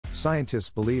Scientists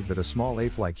believe that a small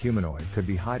ape-like humanoid could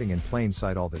be hiding in plain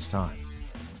sight all this time.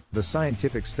 The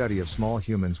scientific study of small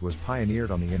humans was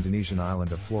pioneered on the Indonesian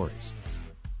island of Flores.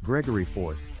 Gregory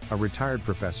Forth, a retired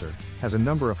professor, has a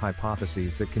number of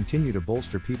hypotheses that continue to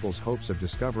bolster people's hopes of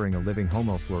discovering a living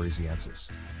Homo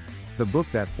floresiensis. The book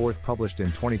that Forth published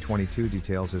in 2022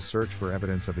 details his search for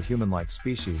evidence of a human-like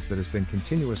species that has been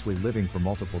continuously living for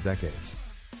multiple decades.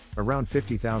 Around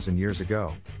 50,000 years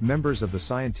ago, members of the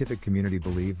scientific community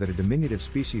believe that a diminutive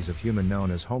species of human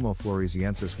known as Homo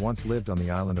floresiensis once lived on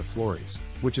the island of Flores,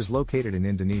 which is located in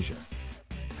Indonesia.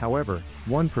 However,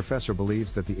 one professor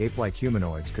believes that the ape-like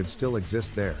humanoids could still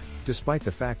exist there, despite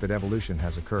the fact that evolution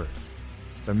has occurred.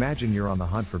 Imagine you're on the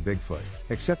hunt for Bigfoot,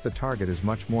 except the target is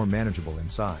much more manageable in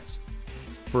size.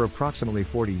 For approximately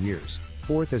 40 years,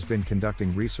 Forth has been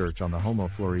conducting research on the Homo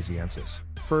floresiensis,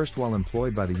 first while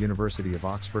employed by the University of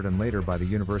Oxford and later by the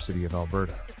University of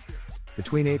Alberta.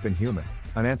 Between Ape and Human,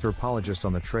 an anthropologist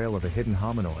on the trail of a hidden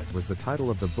hominoid was the title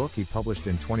of the book he published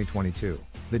in 2022.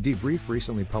 The Debrief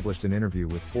recently published an interview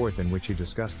with Forth in which he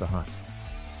discussed the hunt.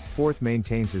 Forth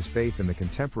maintains his faith in the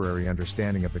contemporary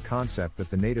understanding of the concept that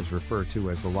the natives refer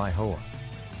to as the Lai Hoa.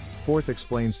 Forth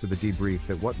explains to the Debrief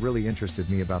that what really interested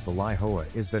me about the Lai Hoa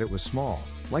is that it was small,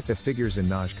 like the figures in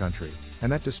Naj country,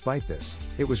 and that despite this,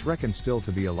 it was reckoned still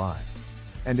to be alive.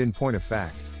 And in point of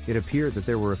fact, it appeared that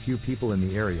there were a few people in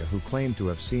the area who claimed to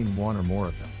have seen one or more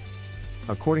of them.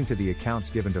 According to the accounts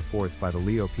given to Forth by the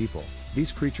Leo people,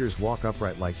 these creatures walk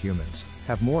upright like humans,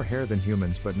 have more hair than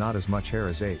humans but not as much hair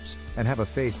as apes, and have a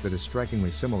face that is strikingly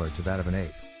similar to that of an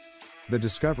ape. The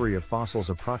discovery of fossils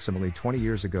approximately 20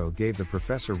 years ago gave the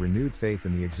professor renewed faith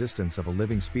in the existence of a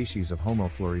living species of Homo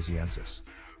floresiensis.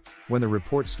 When the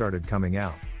reports started coming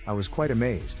out, I was quite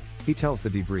amazed, he tells the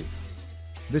Debrief.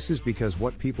 This is because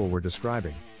what people were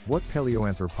describing, what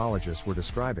paleoanthropologists were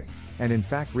describing, and in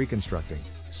fact reconstructing,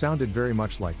 sounded very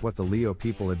much like what the Leo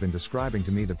people had been describing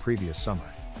to me the previous summer.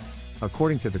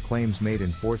 According to the claims made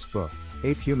in Forth's book,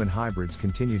 ape-human hybrids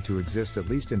continued to exist at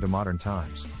least into modern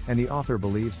times, and the author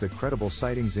believes that credible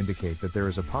sightings indicate that there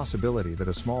is a possibility that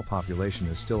a small population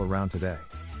is still around today.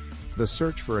 The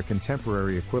search for a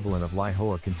contemporary equivalent of Lai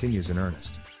Hoa continues in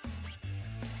earnest.